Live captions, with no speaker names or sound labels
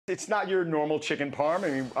It's not your normal chicken parm. I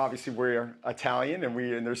mean, obviously we're Italian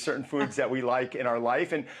and there's certain foods that we like in our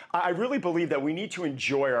life. And I really believe that we need to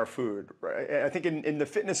enjoy our food. Right? I think in the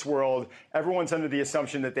fitness world, everyone's under the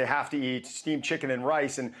assumption that they have to eat steamed chicken and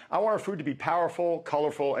rice. And I want our food to be powerful,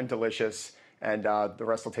 colorful, and delicious. And the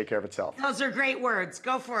rest will take care of itself. Those are great words.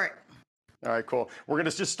 Go for it. All right, cool. We're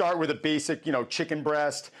gonna just start with a basic, chicken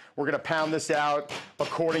breast. We're gonna pound this out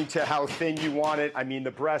according to how thin you want it. I mean,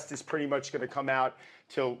 the breast is pretty much gonna come out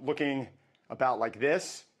to looking about like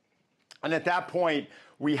this. And at that point,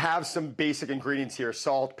 we have some basic ingredients here: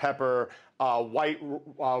 salt, pepper, white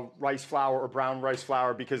rice flour or brown rice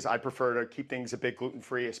flour, because I prefer to keep things a bit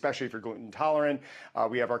gluten-free, especially if you're gluten intolerant.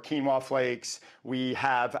 We have our quinoa flakes. We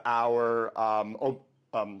have our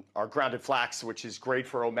grounded flax, which is great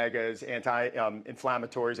for omegas,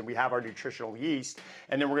 anti-inflammatories, and we have our nutritional yeast.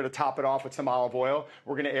 And then we're gonna top it off with some olive oil.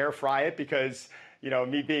 We're gonna air fry it because,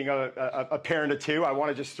 me being a parent of two, I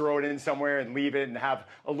wanna just throw it in somewhere and leave it and have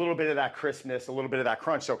a little bit of that crispness, a little bit of that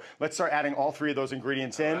crunch. So let's start adding all three of those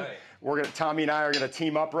ingredients in. Right. Tommy and I are gonna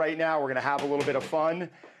team up right now. We're gonna have a little bit of fun.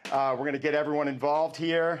 We're gonna get everyone involved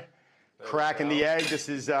here. Cracking the egg. This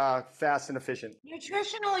is fast and efficient.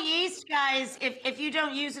 Nutritional yeast, guys, if you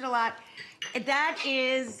don't use it a lot, that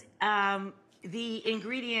is the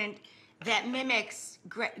ingredient that mimics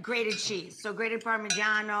grated cheese. So grated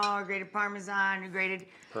Parmigiano, or grated Parmesan, or grated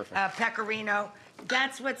Pecorino.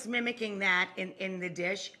 That's what's mimicking that in the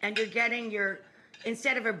dish. And you're getting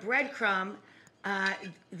instead of a breadcrumb,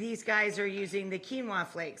 these guys are using the quinoa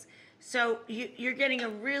flakes. So you're getting a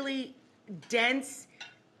really dense,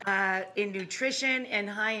 in nutrition and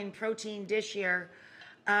high in protein dish here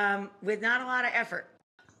with not a lot of effort.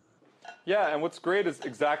 Yeah, and what's great is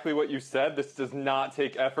exactly what you said. This does not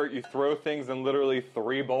take effort. You throw things in literally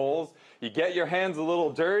 3 bowls. You get your hands a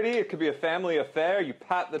little dirty. It could be a family affair. You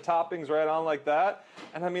pat the toppings right on like that.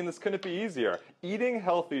 And I mean, this couldn't be easier. Eating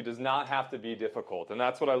healthy does not have to be difficult. And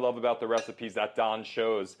that's what I love about the recipes that Don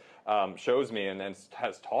shows me and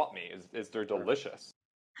has taught me is they're delicious.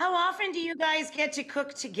 How often do you guys get to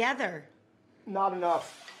cook together? Not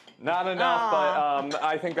enough. Not enough, but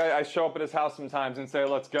I think I show up at his house sometimes and say,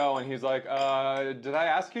 let's go. And he's like, did I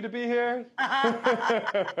ask you to be here? All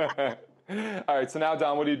right, so now,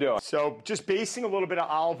 Don, what are you doing? So just basting a little bit of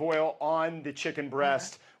olive oil on the chicken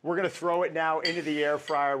breast. We're gonna throw it now into the air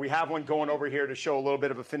fryer. We have one going over here to show a little bit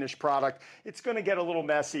of a finished product. It's gonna get a little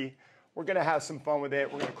messy. We're gonna have some fun with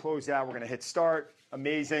it. We're gonna close out. We're gonna hit start.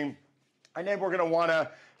 Amazing. And then we're gonna wanna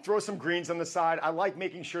throw some greens on the side. I like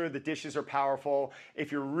making sure the dishes are powerful.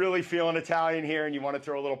 If you're really feeling Italian here and you wanna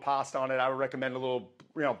throw a little pasta on it, I would recommend a little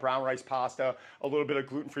brown rice pasta, a little bit of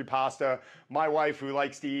gluten-free pasta. My wife, who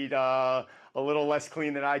likes to eat a little less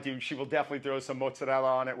clean than I do, she will definitely throw some mozzarella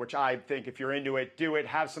on it, which I think if you're into it, do it,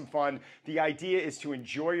 have some fun. The idea is to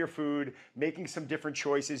enjoy your food, making some different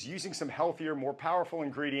choices, using some healthier, more powerful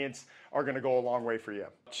ingredients are gonna go a long way for you.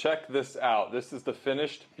 Check this out. This is the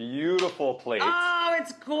finished, beautiful plate. Oh,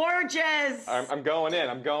 it's gorgeous. I'm going in,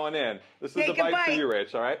 I'm going in. This is a bite for you,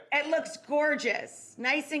 Rach, all right? It looks gorgeous,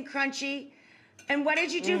 nice and crunchy. And what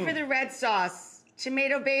did you do for the red sauce?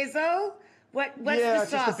 Tomato basil? What's the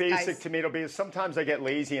sauce, just a basic guys? tomato basil. Sometimes I get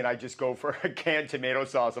lazy and I just go for a canned tomato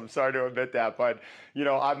sauce. I'm sorry to admit that, but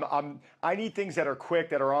I need things that are quick,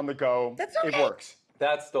 that are on the go. That's okay. It works.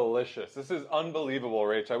 That's delicious. This is unbelievable,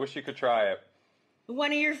 Rach. I wish you could try it.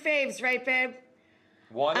 One of your faves, right, babe?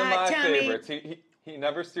 One of my favorites. He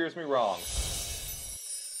never steers me wrong.